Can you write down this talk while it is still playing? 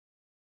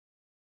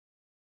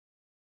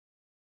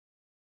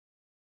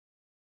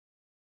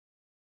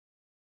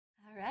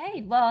All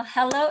right. Well,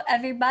 hello,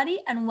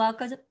 everybody, and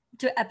welcome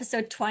to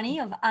episode 20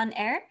 of On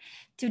Air.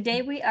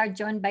 Today, we are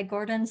joined by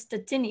Gordon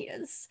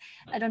Stettinius.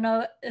 I don't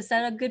know, is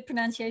that a good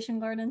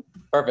pronunciation, Gordon?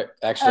 Perfect,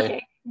 actually.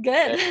 Okay,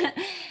 good.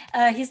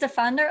 He's the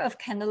founder of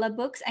Candela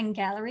Books and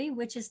Gallery,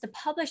 which is the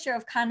publisher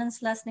of Kahn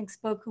Selesnick's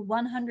book,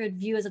 100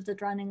 Views of the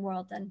Drowning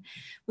World. And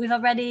we've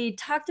already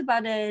talked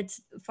about it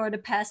for the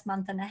past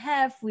month and a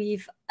half.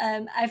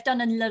 I've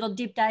done a little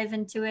deep dive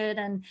into it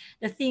and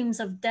the themes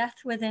of death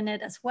within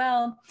it as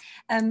well.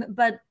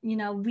 But,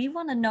 we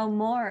want to know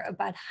more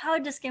about how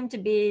this came to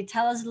be.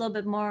 Tell us a little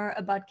bit more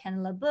about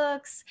Candela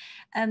Books.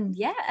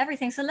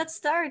 Everything. So let's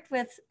start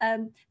with,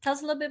 tell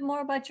us a little bit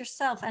more about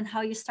yourself and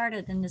how you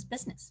started in this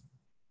business.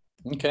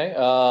 Okay.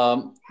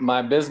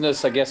 My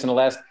business, I guess, in the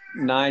last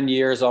 9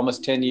 years,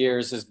 almost 10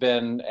 years, has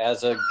been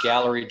as a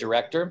gallery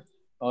director,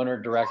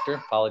 owner director.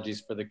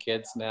 Apologies for the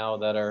kids now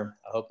that are,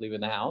 I hope,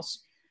 leaving the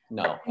house.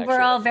 No, actually.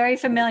 We're all very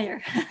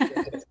familiar.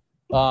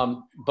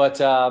 So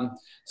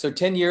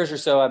 10 years or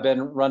so, I've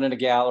been running a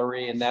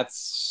gallery, and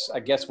that's, I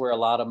guess, where a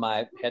lot of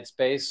my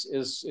headspace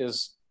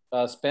is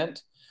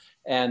spent.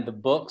 And the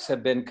books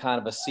have been kind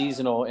of a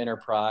seasonal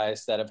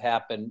enterprise that have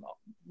happened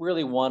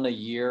really one a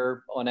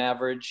year on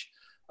average.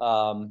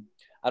 I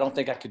don't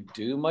think I could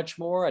do much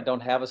more. I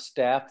don't have a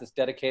staff that's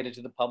dedicated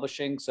to the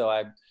publishing. So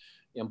I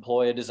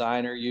employ a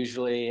designer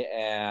usually,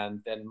 and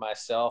then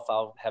myself,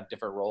 I'll have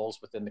different roles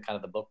within the kind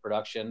of the book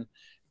production,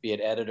 be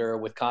it editor.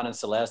 With Kahn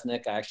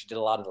Selesnick, I actually did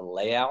a lot of the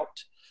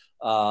layout.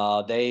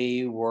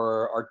 They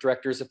were art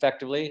directors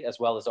effectively, as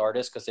well as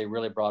artists, because they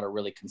really brought a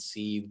really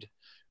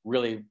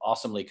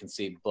awesomely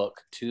conceived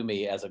book to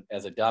me as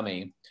a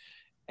dummy.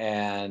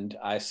 And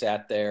I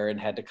sat there and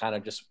had to kind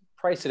of just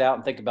price it out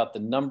and think about the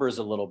numbers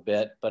a little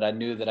bit, but I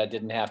knew that I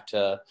didn't have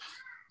to,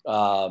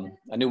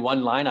 I knew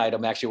one line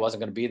item actually wasn't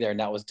going to be there, and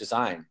that was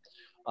design.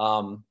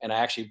 And I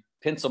actually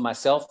penciled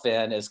myself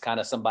in as kind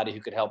of somebody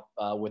who could help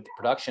with the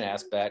production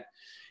aspect.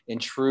 In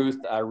truth,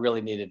 I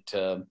really needed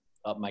to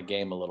up my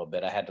game a little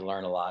bit. I had to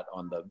learn a lot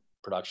on the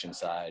production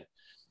side.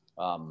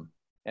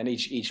 And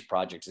each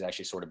project has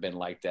actually sort of been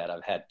like that.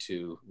 I've had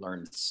to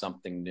learn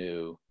something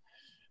new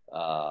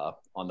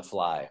on the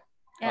fly.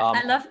 Yeah,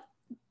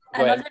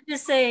 I love that you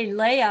say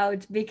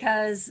layout,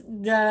 because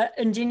the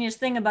ingenious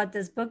thing about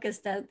this book is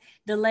that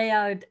the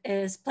layout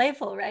is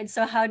playful, right?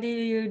 So how do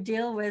you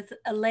deal with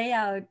a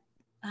layout?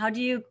 How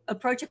do you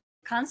approach a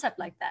concept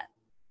like that?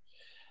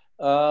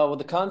 Well,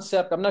 the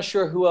concept, I'm not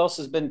sure who else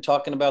has been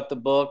talking about the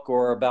book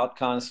or about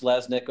Kahn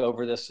Selesnick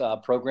over this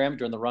program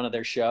during the run of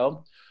their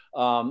show.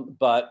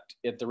 But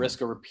at the risk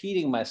of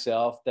repeating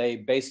myself, they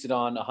based it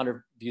on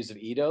 100 Views of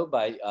Ito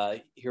by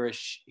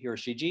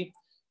Hiroshige.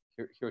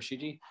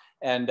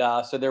 And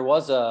so there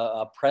was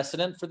a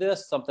precedent for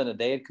this, something that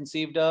they had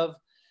conceived of.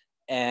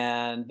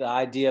 And the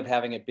idea of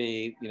having it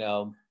be,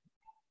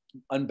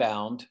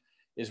 unbound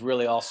is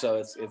really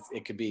also,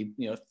 it could be,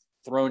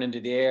 thrown into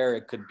the air.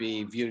 It could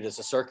be viewed as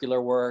a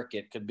circular work.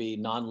 It could be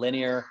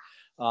nonlinear.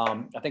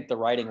 I think the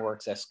writing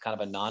works as kind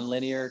of a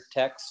nonlinear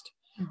text.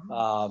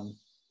 Mm-hmm.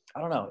 I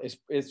don't know.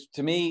 It's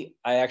to me,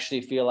 I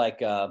actually feel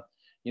like,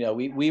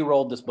 we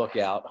rolled this book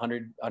out,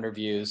 100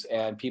 views,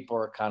 and people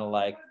are kind of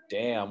like,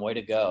 damn, way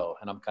to go.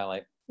 And I'm kind of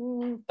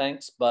like,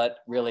 thanks. But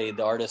really,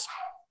 the artist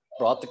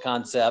brought the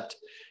concept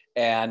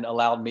and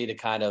allowed me to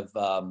kind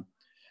of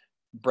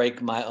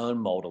break my own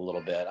mold a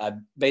little bit. I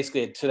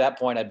basically, to that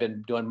point, I'd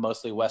been doing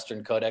mostly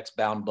Western Codex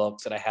bound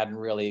books, and I hadn't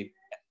really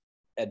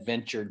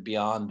adventured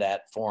beyond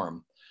that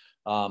form.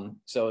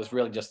 So it was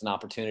really just an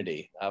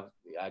opportunity.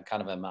 I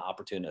kind of am an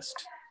opportunist.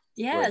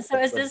 Yeah. So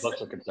is this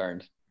books are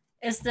concerned?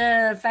 Is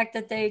the fact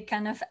that they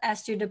kind of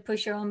asked you to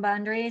push your own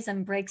boundaries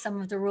and break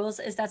some of the rules,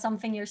 is that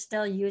something you're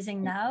still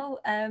using now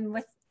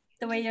with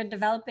the way you're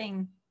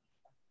developing?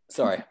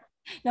 Sorry.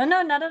 No,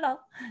 not at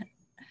all.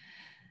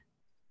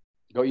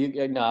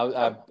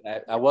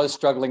 I was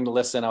struggling to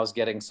listen. I was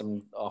getting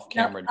some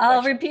off-camera. No,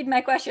 I'll repeat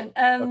my question.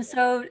 Okay.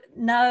 So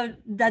now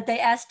that they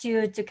asked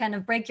you to kind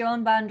of break your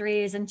own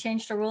boundaries and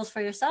change the rules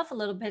for yourself a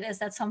little bit, is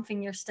that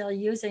something you're still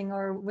using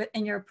or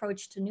in your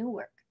approach to new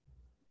work?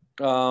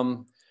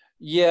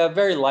 Yeah,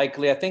 very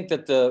likely. I think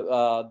that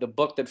the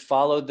book that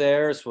followed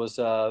theirs was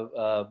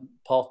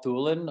Paul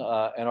Thulin,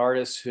 an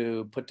artist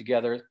who put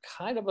together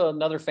kind of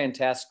another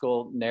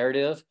fantastical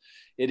narrative.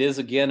 It is,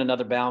 again,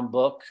 another bound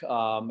book,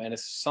 and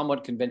it's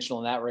somewhat conventional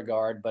in that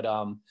regard, but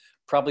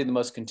probably the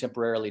most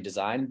contemporarily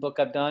designed book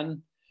I've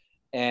done.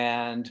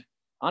 And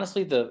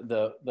honestly,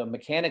 the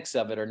mechanics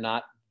of it are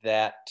not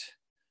that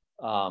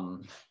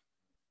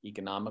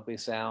economically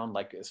sound.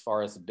 Like, as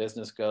far as the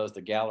business goes,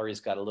 the gallery's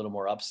got a little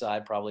more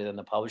upside probably than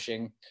the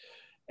publishing,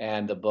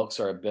 and the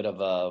books are a bit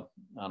of a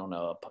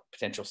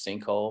potential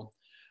sinkhole.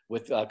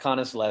 With Kahn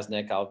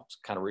Selesnick, I'll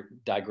kind of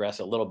digress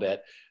a little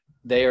bit.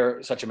 They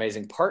are such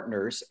amazing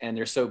partners, and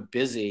they're so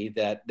busy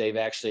that they've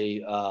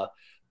actually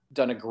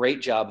done a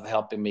great job of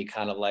helping me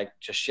kind of like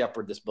just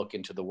shepherd this book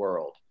into the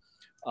world.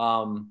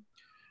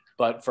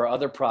 But for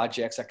other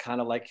projects, I kind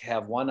of like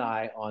have one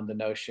eye on the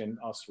notion.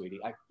 Oh, sweetie,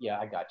 I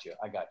got you.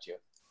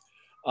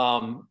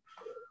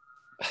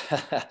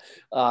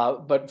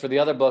 But for the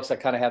other books, I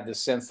kind of have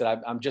this sense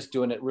that I'm just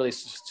doing it really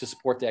to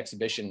support the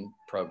exhibition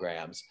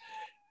programs.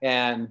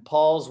 And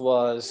Paul's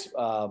was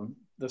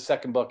the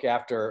second book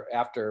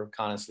after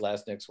Kahn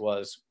Selesnick's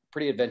was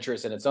pretty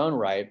adventurous in its own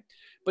right,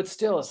 but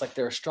still it's like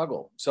they're a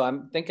struggle. So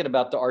I'm thinking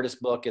about the artist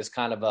book as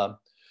kind of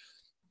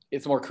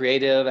it's more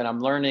creative, and I'm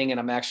learning, and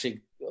I'm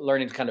actually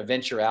learning to kind of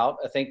venture out,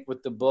 I think,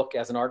 with the book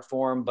as an art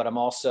form, but I'm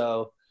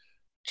also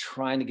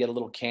trying to get a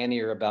little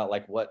cannier about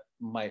like what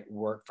might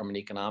work from an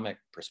economic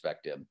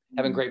perspective.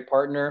 Having a great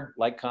partner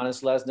like Kahn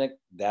Selesnick,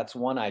 that's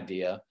one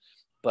idea.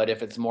 But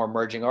if it's more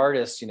emerging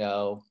artists,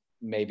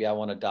 maybe I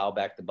want to dial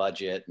back the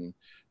budget and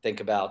think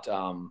about,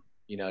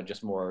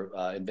 just more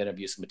inventive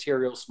use of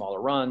materials,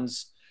 smaller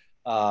runs.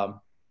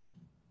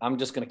 I'm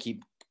just going to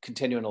keep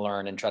continuing to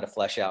learn and try to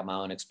flesh out my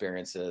own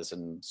experiences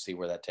and see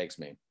where that takes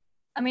me.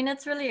 I mean,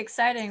 it's really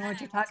exciting what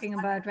you're talking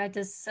about, right?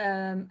 This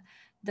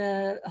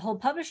the whole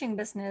publishing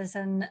business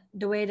and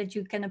the way that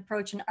you can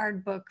approach an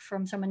art book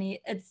from so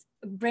many, it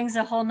brings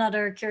a whole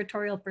nother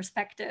curatorial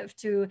perspective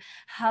to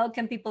how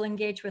can people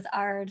engage with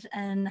art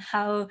and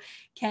how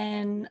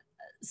can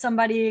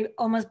somebody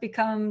almost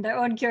become their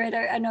own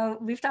curator. I know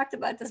we've talked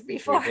about this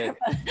before, but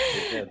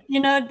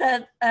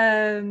that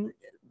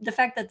the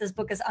fact that this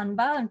book is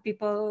unbound,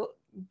 people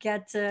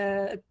get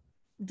to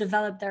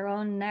develop their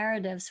own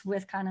narratives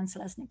with Kahn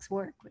Selesnick's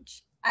work,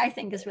 which I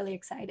think is really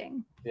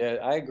exciting. Yeah,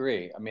 I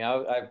agree. I mean,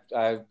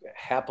 I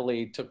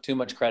happily took too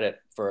much credit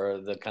for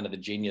the kind of the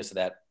genius of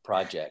that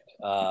project.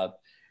 I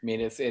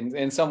mean, it's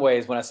in some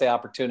ways, when I say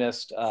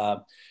opportunist,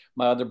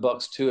 my other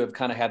books too have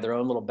kind of had their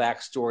own little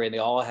backstory, and they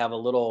all have a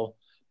little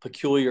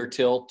peculiar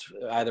tilt,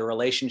 either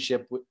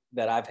relationship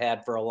that I've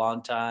had for a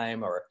long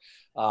time or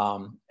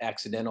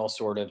accidental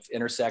sort of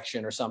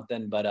intersection or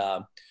something.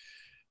 But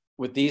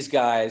with these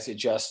guys,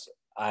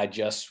 I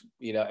just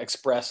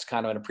expressed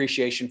kind of an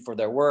appreciation for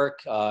their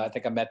work. I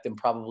think I met them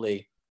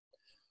probably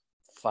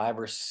 5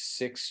 or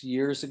 6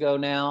 years ago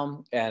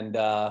now, and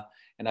I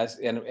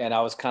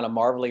was kind of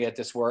marveling at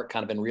this work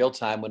kind of in real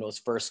time when it was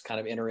first kind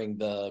of entering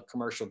the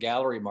commercial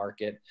gallery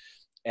market.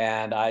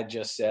 And I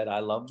just said, I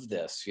love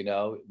this.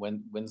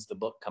 When's the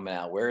book coming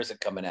out? Where is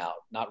it coming out?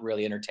 Not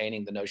really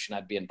entertaining the notion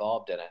I'd be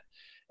involved in it,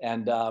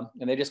 and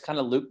they just kind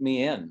of looped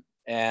me in.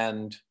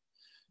 And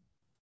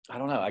I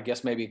don't know, I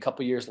guess maybe a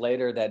couple years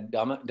later, that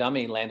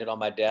dummy landed on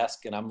my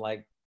desk, and I'm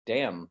like,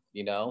 damn,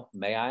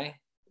 may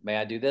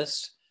I do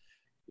this?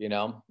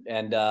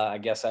 And I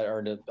guess I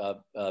earned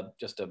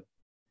just a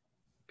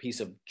piece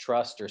of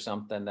trust or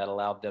something that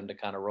allowed them to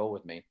kind of roll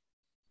with me.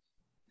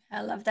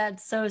 I love that.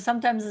 So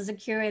sometimes as a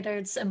curator,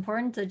 it's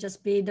important to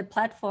just be the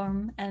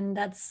platform, and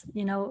that's,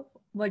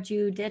 what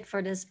you did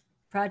for this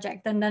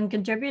project, and then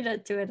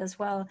contributed to it as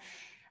well.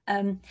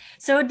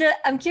 So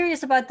I'm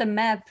curious about the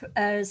map,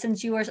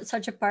 since you were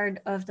such a part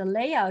of the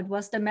layout.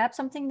 Was the map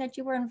something that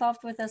you were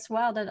involved with as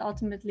well, that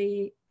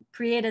ultimately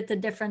created the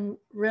different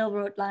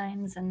railroad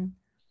lines? And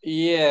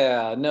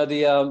yeah, no,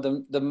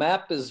 the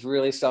map is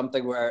really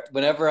something where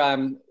whenever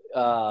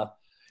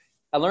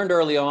I learned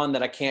early on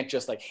that I can't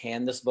just like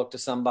hand this book to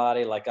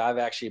somebody. Like I've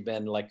actually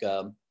been like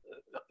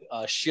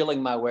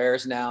shilling my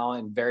wares now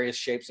in various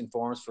shapes and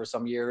forms for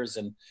some years.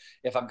 And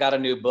if I've got a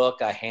new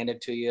book, I hand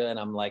it to you and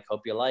I'm like,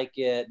 hope you like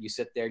it. You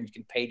sit there and you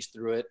can page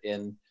through it.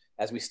 And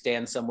as we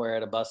stand somewhere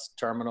at a bus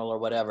terminal or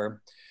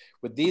whatever,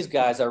 with these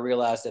guys, I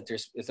realized that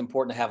it's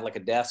important to have like a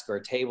desk or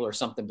a table or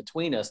something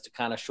between us to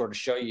kind of sort of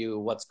show you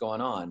what's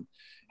going on,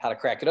 how to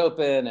crack it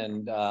open,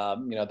 and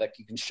that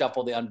you can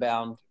shuffle the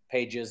unbound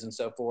pages and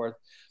so forth.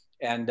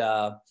 And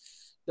the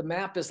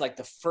map is like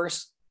the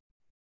first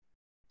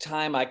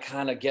time I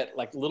kind of get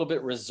like a little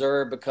bit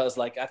reserved, because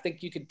like I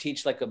think you could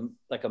teach like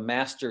a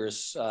master's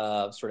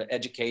sort of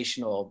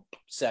educational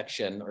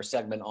section or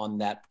segment on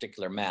that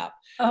particular map.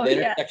 Oh, the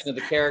intersection of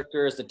the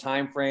characters, the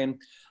time frame.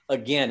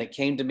 Again, it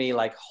came to me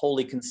like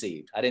wholly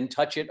conceived. I didn't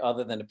touch it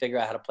other than to figure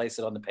out how to place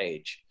it on the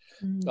page.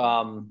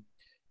 Mm-hmm.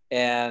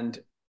 And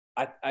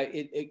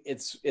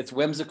it's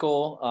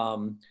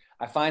whimsical.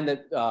 I find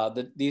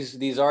that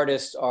these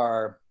artists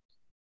are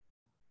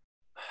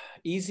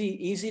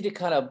easy to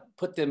kind of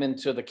put them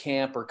into the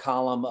camp or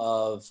column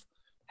of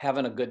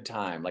having a good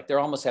time. Like they're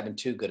almost having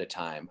too good a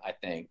time, I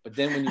think. But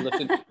then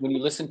when you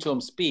listen to them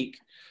speak,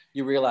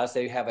 you realize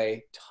they have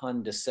a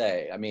ton to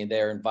say. I mean,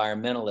 they're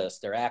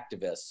environmentalists, they're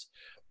activists,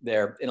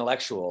 they're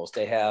intellectuals.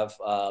 They have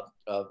a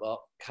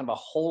kind of a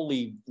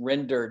wholly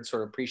rendered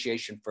sort of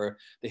appreciation for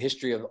the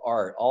history of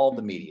art, all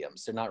the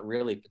mediums. They're not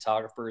really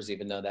photographers,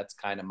 even though that's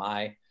kind of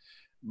my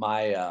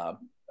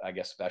I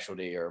guess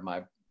specialty or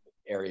my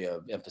area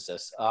of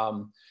emphasis.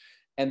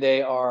 And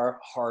they are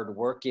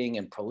hardworking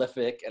and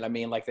prolific. And I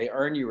mean, like they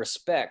earn you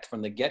respect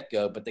from the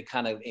get-go, but they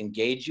kind of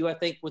engage you, I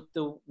think, with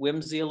the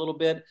whimsy a little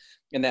bit.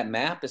 And that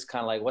map is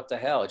kind of like, what the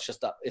hell? It's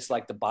just, it's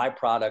like the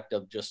byproduct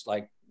of just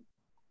like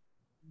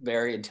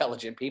very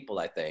intelligent people,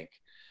 I think.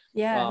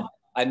 Yeah.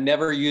 I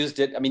never used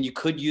it. I mean, you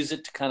could use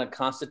it to kind of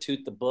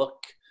constitute the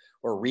book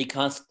or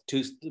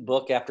reconstitute the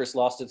book after it's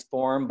lost its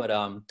form. But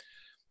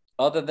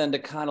other than to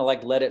kind of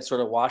like let it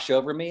sort of wash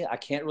over me, I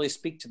can't really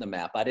speak to the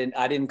map. I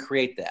didn't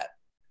create that.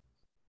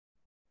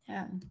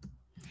 Yeah.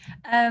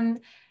 Um,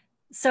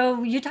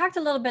 so you talked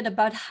a little bit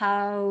about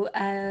how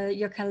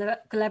your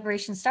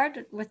collaboration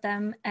started with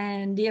them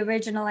and the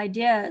original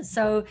idea.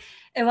 So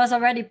it was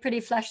already pretty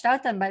fleshed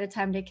out then by the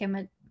time they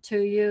came to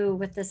you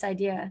with this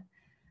idea.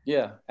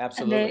 Yeah, And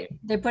absolutely.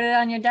 they put it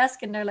on your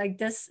desk and they're like,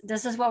 this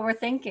is what we're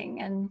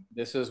thinking. And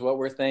This is what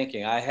we're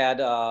thinking. I had,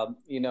 a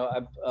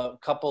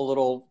couple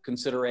little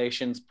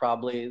considerations,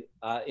 probably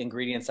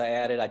ingredients I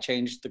added. I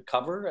changed the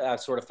cover. I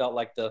sort of felt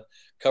like the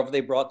cover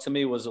they brought to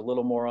me was a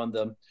little more on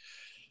the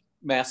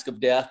mask of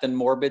death and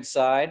morbid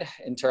side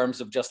in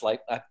terms of just like,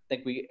 I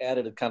think we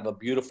added a kind of a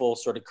beautiful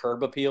sort of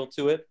curb appeal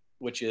to it,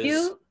 which is,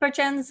 you,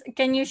 perchance,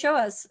 can you show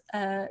us,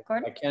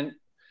 Gordon? I can,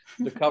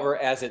 the cover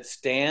as it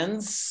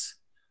stands.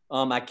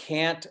 I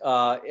can't,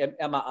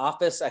 at my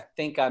office, I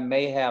think I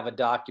may have a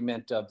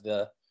document of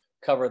the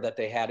cover that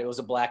they had. It was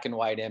a black and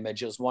white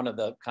image. It was one of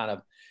the kind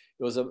of,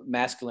 it was a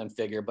masculine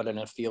figure, but an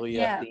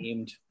Ophelia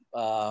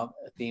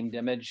themed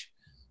image.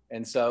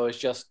 And so it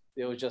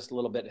was just a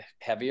little bit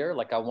heavier.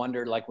 Like I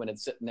wondered, like when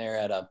it's sitting there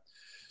at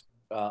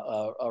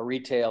a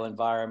retail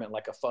environment,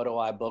 like a Photo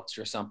Eye Books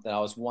or something, I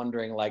was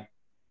wondering, like,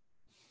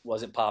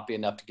 was it poppy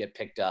enough to get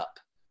picked up?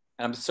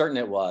 And I'm certain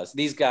it was.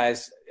 These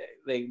guys,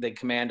 they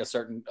command a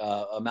certain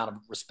amount of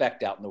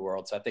respect out in the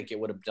world, so I think it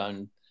would have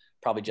done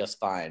probably just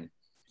fine.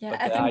 Yeah,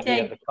 but the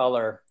idea of the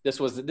color, this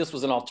was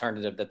an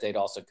alternative that they'd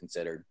also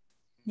considered.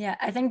 Yeah,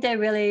 I think they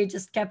really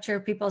just capture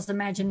people's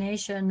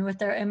imagination with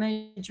their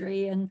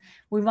imagery, and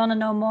we want to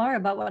know more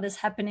about what is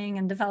happening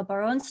and develop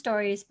our own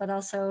stories, but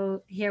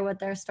also hear what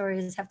their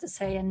stories have to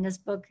say. And this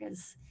book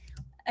is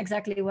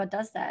exactly what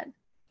does that.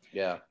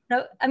 Yeah.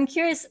 So I'm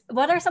curious,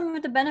 what are some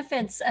of the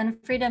benefits and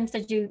freedoms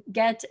that you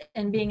get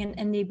in being an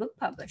indie book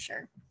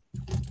publisher?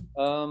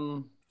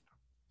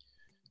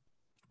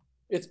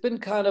 It's been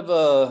kind of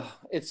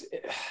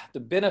the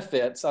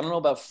benefits. I don't know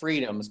about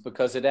freedoms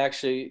because it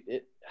actually,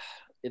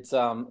 it's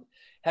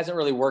hasn't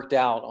really worked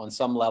out on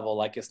some level.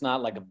 Like it's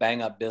not like a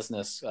bang up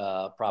business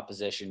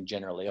proposition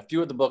generally. A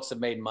few of the books have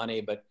made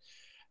money, but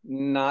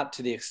not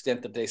to the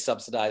extent that they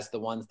subsidize the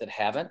ones that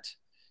haven't.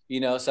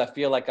 So I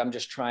feel like I'm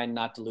just trying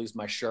not to lose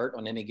my shirt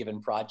on any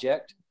given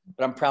project,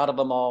 but I'm proud of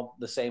them all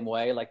the same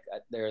way. Like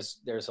there's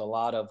a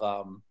lot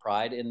of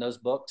pride in those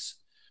books.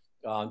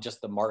 Just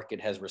the market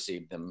has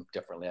received them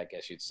differently, I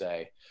guess you'd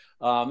say.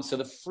 So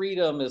the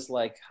freedom is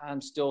like,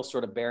 I'm still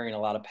sort of bearing a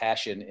lot of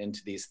passion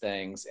into these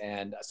things.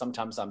 And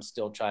sometimes I'm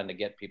still trying to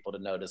get people to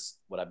notice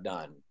what I've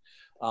done.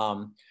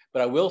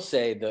 But I will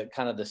say the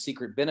kind of the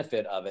secret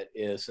benefit of it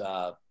is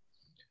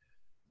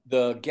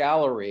the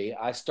gallery.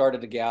 I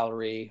started a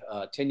gallery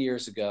 10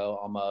 years ago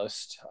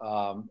almost.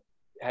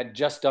 Had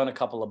just done a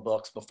couple of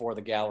books before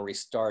the gallery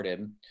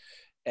started.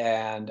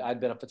 And I'd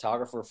been a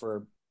photographer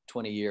for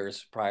 20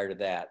 years prior to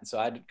that. And so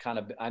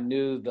I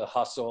knew the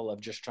hustle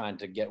of just trying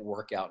to get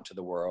work out into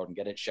the world and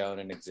get it shown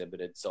and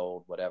exhibited,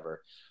 sold,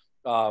 whatever.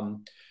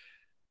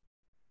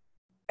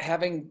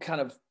 Having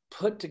kind of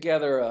put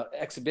together an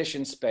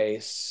exhibition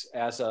space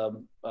as a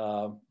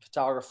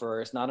photographer,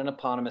 it's not an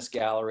eponymous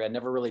gallery. I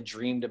never really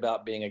dreamed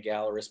about being a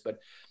gallerist, but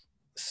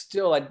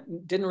still I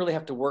didn't really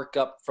have to work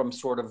up from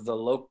sort of the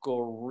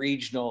local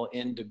regional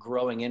into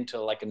growing into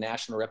like a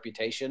national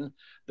reputation.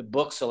 The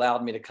books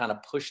allowed me to kind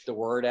of push the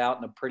word out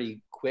in a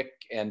pretty quick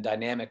and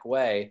dynamic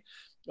way.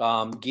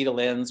 Gita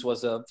Lenz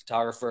was a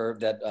photographer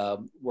that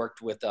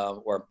worked with,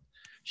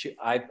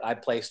 I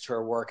placed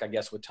her work, I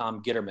guess, with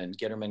Tom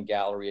Gitterman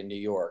Gallery in New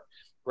York.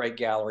 Great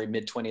gallery,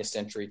 mid 20th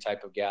century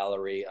type of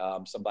gallery,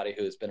 somebody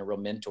who's been a real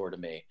mentor to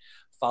me.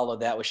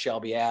 Followed that with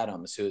Shelby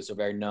Adams, who's a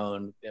very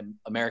known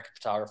American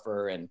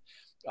photographer and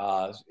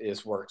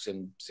his works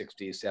in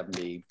 60,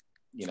 70,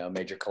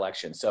 major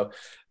collections. So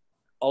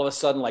all of a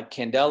sudden, like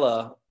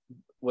Candela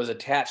was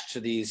attached to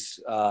these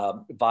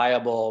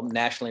viable,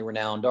 nationally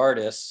renowned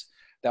artists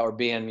that were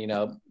being,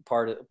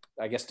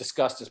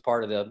 discussed as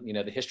part of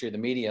the history of the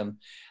medium.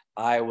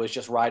 I was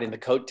just riding the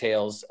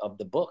coattails of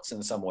the books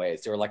in some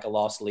ways. They were like a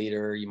lost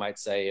leader, you might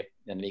say,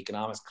 in an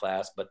economics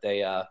class, but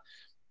they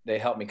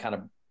helped me kind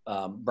of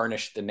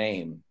burnish the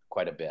name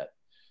quite a bit.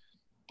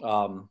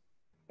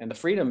 And the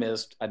freedom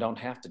is I don't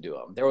have to do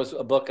them. There was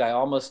a book I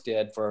almost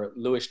did for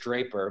Louis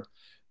Draper.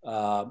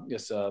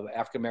 It's an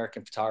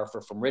African-American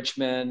photographer from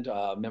Richmond,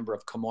 a member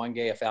of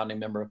Camoinge, a founding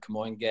member of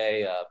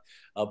Camoinge,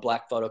 a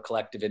Black photo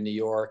collective in New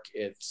York.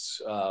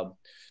 It's a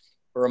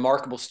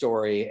remarkable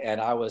story. And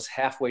I was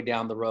halfway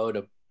down the road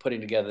of putting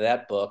together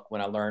that book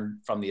when I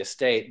learned from the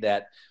estate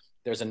that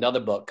there's another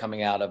book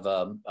coming out of,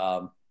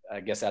 out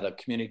of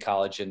community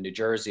college in New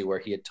Jersey where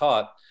he had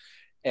taught.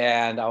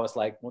 And I was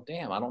like, well,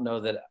 damn, I don't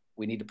know that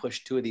we need to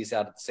push two of these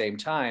out at the same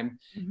time.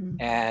 Mm-hmm.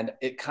 And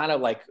it kind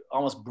of like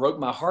almost broke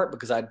my heart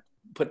because I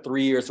put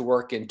 3 years of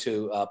work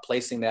into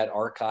placing that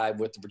archive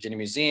with the Virginia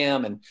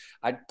Museum. And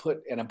I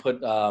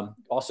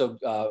also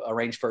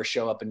arranged for a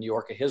show up in New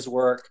York of his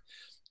work.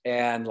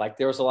 And like,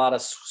 there was a lot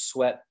of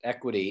sweat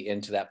equity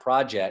into that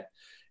project.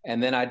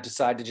 And then I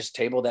decided to just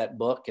table that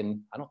book.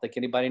 And I don't think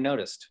anybody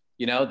noticed,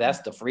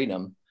 that's the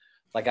freedom.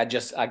 Like I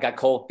got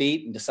cold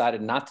feet and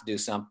decided not to do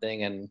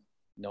something and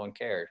no one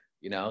cared,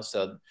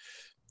 so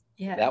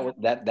Yeah.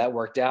 that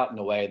worked out in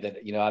a way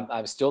that, you know,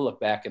 I still look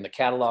back in the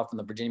catalog from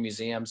the Virginia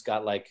Museum's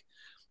got like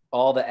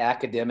all the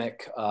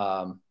academic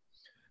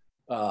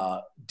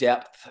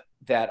depth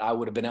that I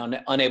would have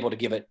been unable to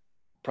give it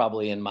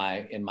probably in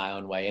my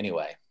own way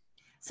anyway.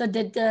 So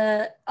did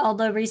all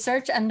the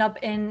research end up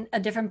in a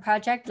different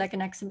project, like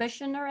an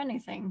exhibition or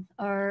anything?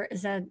 Or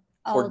is that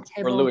all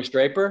For Louis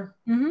Draper?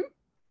 Mm-hmm.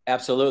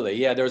 Absolutely.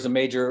 Yeah, there was a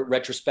major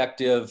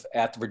retrospective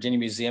at the Virginia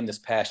Museum this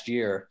past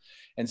year.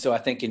 And so I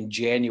think in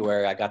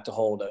January, I got to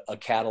hold a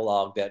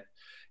catalog that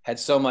had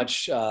so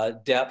much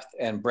depth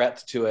and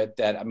breadth to it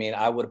that, I mean,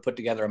 I would have put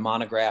together a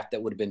monograph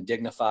that would have been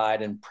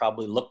dignified and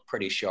probably looked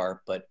pretty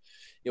sharp, but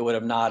it would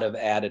have not have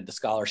added the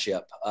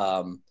scholarship.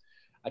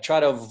 I try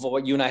to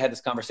avoid, you and I had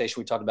this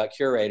conversation, we talked about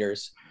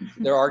curators.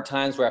 There are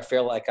times where I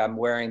feel like I'm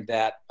wearing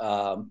that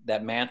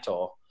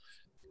mantle,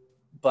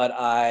 but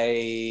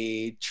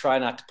I try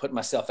not to put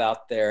myself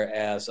out there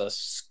as a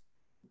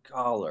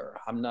scholar.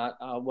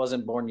 I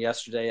wasn't born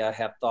yesterday. I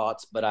have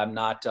thoughts, but I'm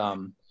not, I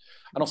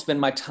don't spend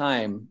my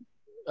time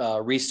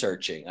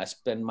researching. I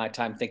spend my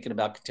time thinking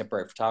about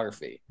contemporary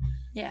photography.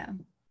 Yeah.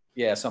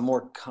 Yeah. So I'm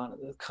more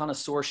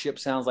connoisseurship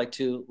sounds like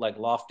too, like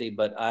lofty,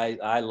 but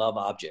I love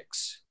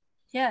objects.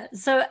 Yeah.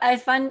 So I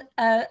find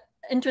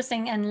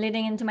interesting, and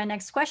leading into my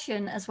next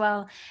question as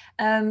well.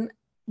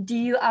 Do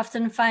you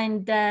often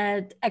find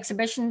that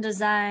exhibition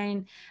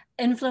design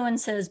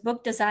influences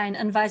book design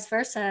and vice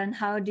versa? And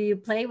how do you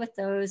play with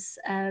those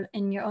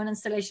in your own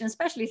installation,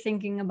 especially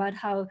thinking about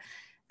how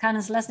Kahn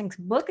Selesnick's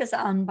book is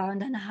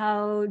unbound, and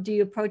how do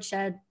you approach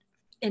that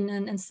in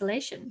an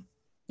installation?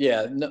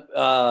 Yeah,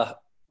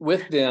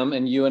 with them,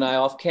 and you and I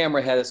off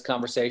camera had this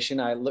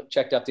conversation. I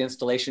checked out the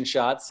installation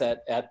shots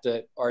at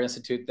the Art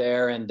Institute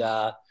there, and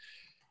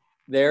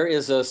there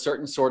is a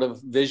certain sort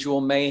of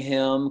visual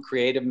mayhem,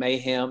 creative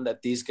mayhem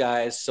that these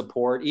guys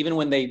support. Even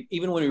when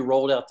we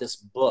rolled out this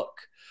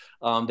book,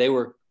 they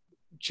were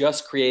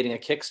just creating a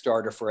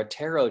Kickstarter for a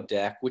tarot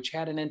deck, which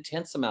had an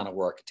intense amount of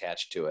work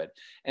attached to it.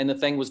 And the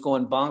thing was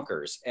going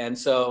bonkers. And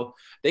so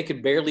they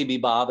could barely be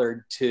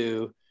bothered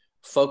to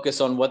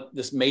focus on what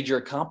this major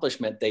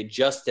accomplishment they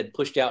just had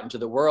pushed out into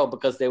the world,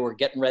 because they were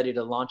getting ready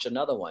to launch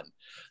another one.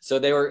 So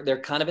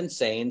they're kind of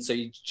insane. So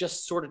you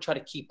just sort of try to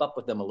keep up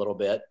with them a little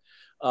bit.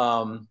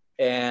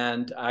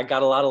 And I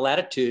got a lot of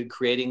latitude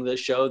creating the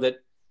show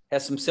that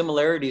has some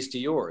similarities to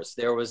yours.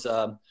 There's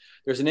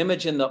an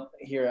image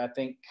here. I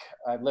think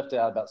I've lifted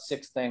out about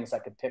 6 things I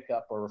could pick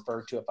up or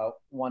refer to if I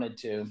wanted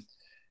to.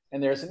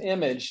 And there's an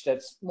image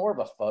that's more of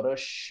a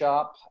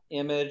Photoshop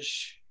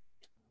image.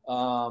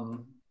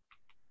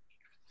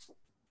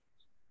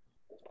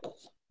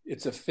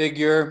 It's a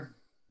figure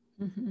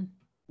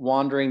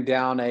wandering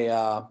down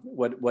a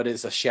what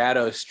is a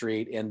shadow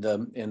street in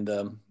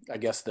the I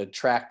guess the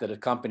track that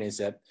accompanies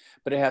it,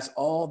 but it has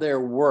all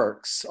their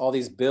works, all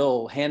these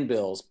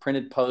handbills,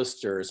 printed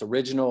posters,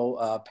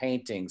 original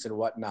paintings and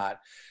whatnot.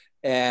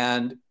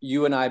 And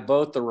you and I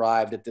both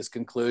arrived at this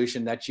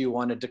conclusion that you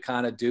wanted to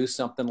kind of do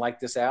something like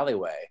this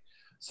alleyway,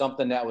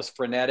 something that was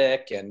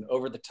frenetic and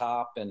over the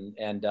top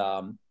and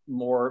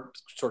more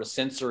sort of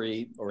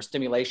sensory or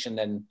stimulation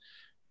than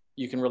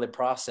you can really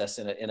process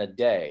in a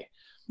day.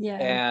 Yeah.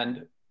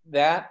 And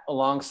that,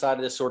 alongside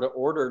of this sort of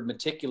ordered,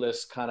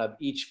 meticulous kind of,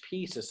 each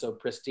piece is so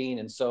pristine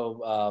and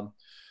so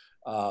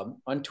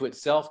unto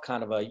itself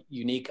kind of a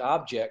unique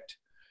object.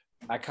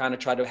 I kind of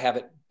try to have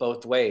it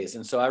both ways.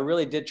 And so I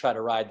really did try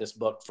to ride this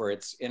book for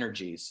its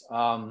energies.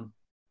 So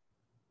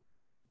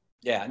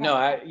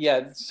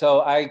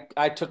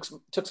I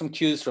took some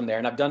cues from there,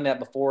 and I've done that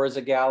before as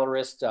a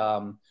gallerist.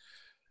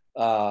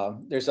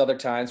 There's other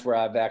times where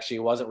I've actually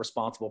wasn't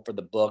responsible for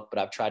the book, but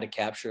I've tried to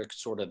capture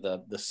sort of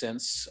the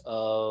sense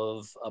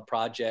of a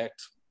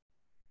project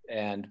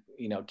and,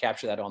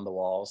 capture that on the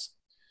walls.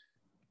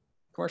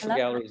 Commercial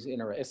galleries,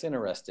 it's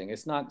interesting.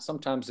 It's not,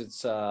 sometimes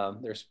it's,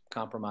 there's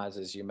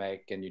compromises you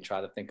make and you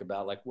try to think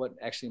about like what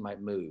actually might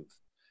move.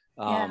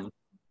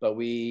 But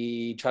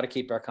we try to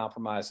keep our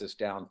compromises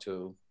down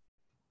to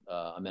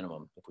a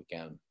minimum if we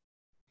can.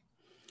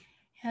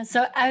 Yeah,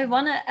 so I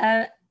want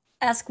to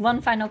ask one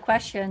final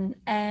question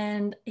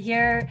and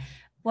hear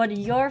what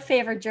your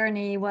favorite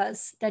journey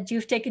was that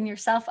you've taken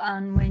yourself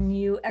on when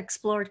you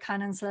explored Kahn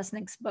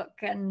Selesnick's book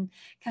and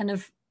kind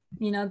of,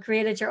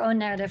 created your own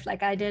narrative,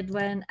 like I did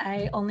when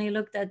I only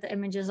looked at the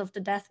images of the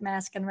death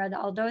mask and read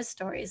all those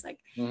stories. Like,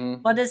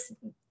 what is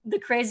the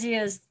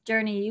craziest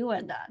journey you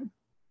went on?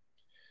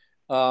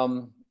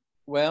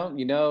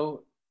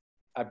 Well,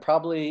 I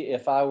probably,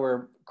 if I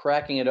were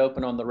cracking it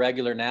open on the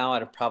regular now,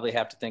 I'd probably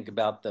have to think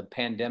about the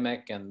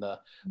pandemic and the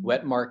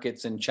wet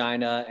markets in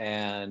China.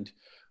 And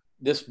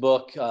this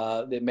book,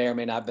 that may or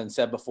may not have been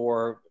said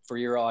before for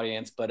your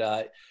audience, but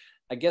I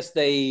guess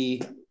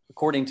they,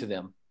 according to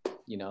them,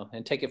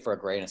 and take it for a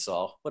grain of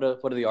salt. What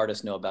do the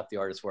artists know about the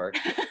artist's work?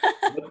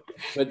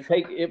 But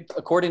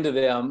according to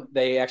them,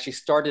 they actually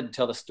started to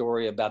tell the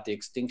story about the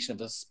extinction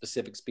of a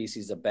specific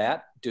species of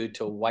bat due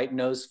to white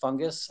nose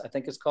fungus, I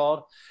think it's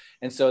called.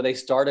 And so they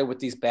started with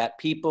these bat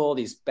people,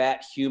 these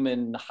bat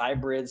human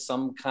hybrids,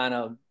 some kind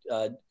of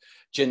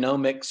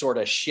genomic sort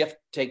of shift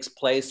takes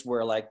place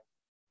where like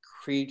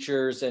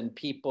creatures and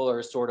people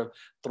are sort of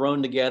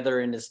thrown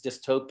together in this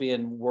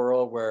dystopian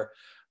world where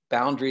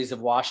boundaries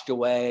have washed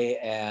away,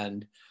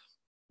 and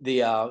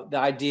the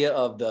idea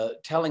of the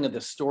telling of the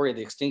story of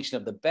the extinction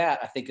of the bat,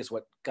 I think, is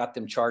what got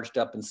them charged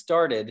up and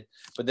started.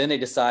 But then they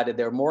decided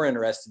they were more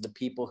interested in the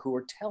people who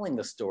were telling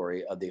the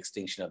story of the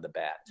extinction of the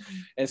bat. Mm-hmm.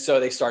 And so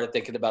they started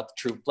thinking about the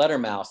true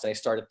fledermaus. They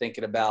started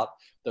thinking about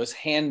those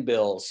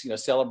handbills,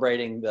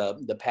 celebrating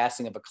the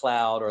passing of a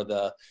cloud, or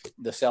the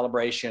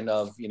celebration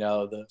of,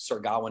 the Sir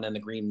Gawain and the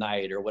Green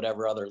Knight, or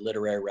whatever other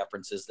literary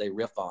references they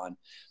riff on.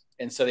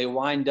 And so they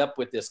wind up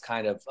with this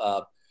kind of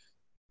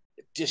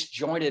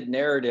disjointed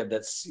narrative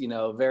that's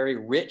very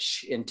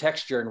rich in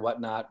texture and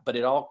whatnot, but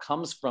it all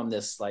comes from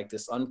this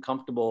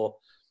uncomfortable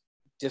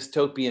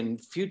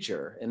dystopian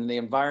future and the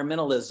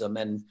environmentalism.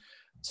 And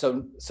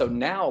so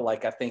now,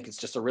 I think it's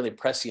just a really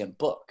prescient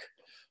book.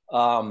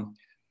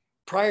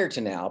 Prior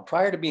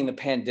to being the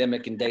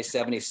pandemic in day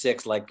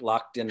 76,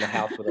 locked in the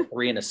house with a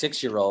 3 and a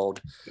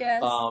 6-year-old,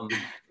 yes.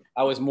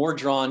 I was more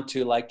drawn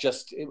to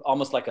just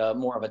almost like a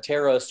more of a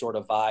tarot sort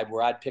of vibe,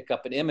 where I'd pick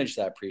up an image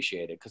that I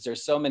appreciated, because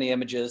there's so many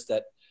images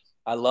that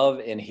I love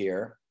in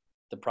here.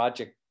 The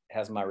project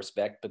has my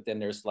respect, but then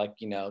there's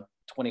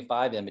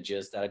 25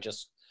 images that I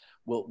just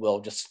will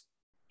just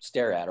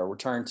stare at or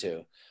return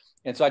to.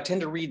 And so I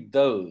tend to read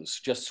those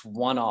just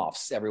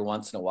one-offs every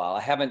once in a while.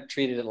 I haven't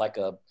treated it like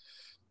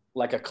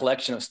a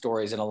collection of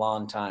stories in a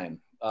long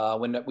time.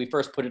 When we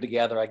first put it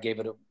together, I gave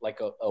it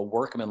a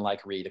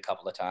workman-like read a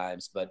couple of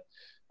times, but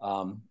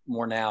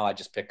more now I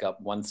just pick up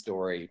one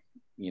story,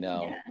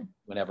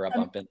 whenever I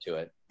bump into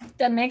it.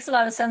 That makes a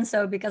lot of sense,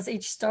 though, because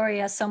each story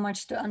has so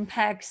much to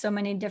unpack, so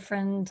many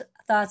different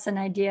thoughts and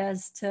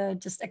ideas to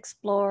just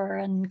explore,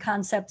 and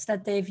concepts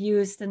that they've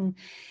used, and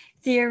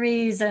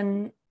theories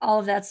and all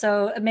of that.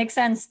 So it makes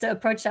sense to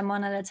approach them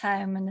one at a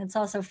time, and it's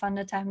also fun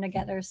to time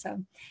together.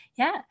 So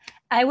yeah,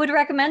 I would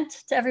recommend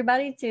to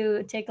everybody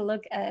to take a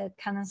look at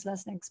Kahn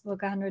Selesnick's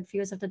book, 100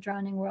 Views of the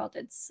Drowning World.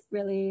 It's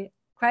really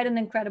quite an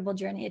incredible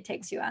journey it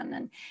takes you on.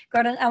 And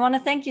Gordon, I want to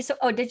thank you.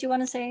 Did you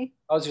want to say?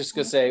 I was just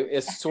going to say,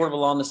 it's sort of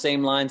along the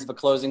same lines of a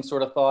closing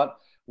sort of thought.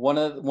 One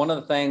of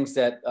the things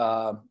that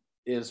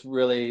is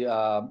really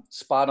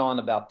spot on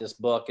about this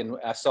book, and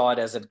I saw it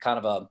as a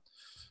kind of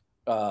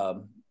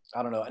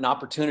an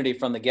opportunity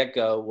from the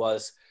get-go,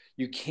 was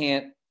you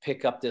can't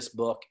pick up this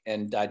book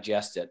and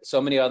digest it. So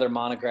many other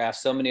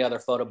monographs, so many other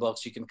photo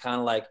books, you can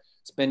kind of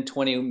spend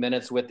 20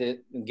 minutes with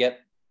it and get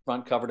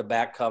front cover to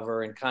back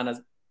cover and kind of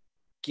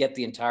get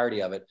the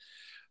entirety of it.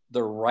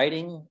 The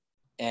writing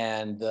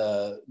and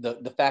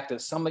the fact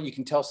that you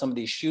can tell some of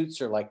these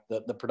shoots are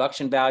the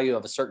production value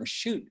of a certain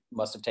shoot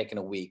must have taken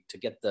a week to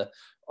get the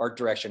art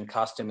direction,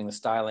 costuming, the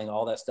styling,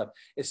 all that stuff.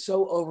 It's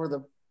so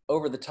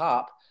over the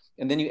top.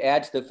 And then you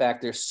add to the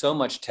fact there's so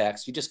much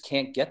text, you just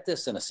can't get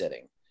this in a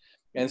sitting.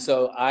 And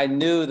so I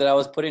knew that I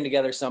was putting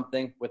together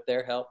something with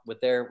their help,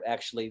 with the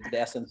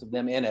essence of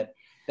them in it,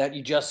 that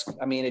it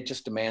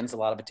just demands a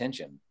lot of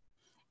attention.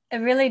 It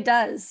really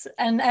does.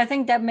 And I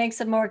think that makes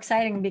it more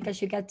exciting,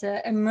 because you get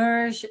to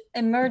immerse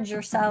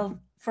yourself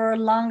for a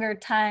longer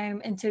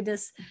time into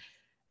this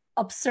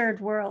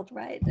absurd world,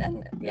 right?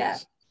 And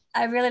yes.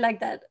 I really like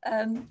that.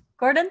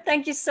 Gordon,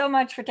 thank you so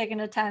much for taking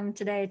the time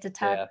today to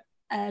talk.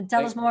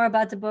 Tell us more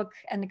about the book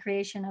and the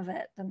creation of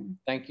it. And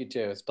thank you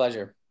too. It's a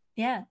pleasure.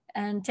 Yeah.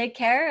 And take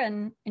care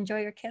and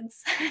enjoy your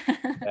kids.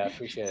 I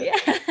appreciate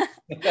it.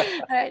 Yeah.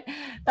 All right.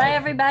 Bye,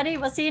 everybody.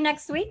 We'll see you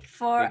next week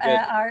for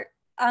our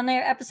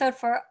on-air episode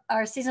for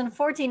our season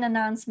 14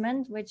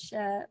 announcement, which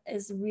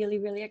is really,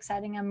 really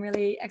exciting. I'm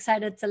really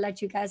excited to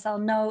let you guys all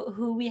know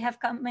who we have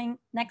coming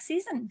next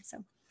season. So,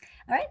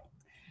 all right.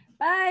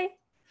 Bye.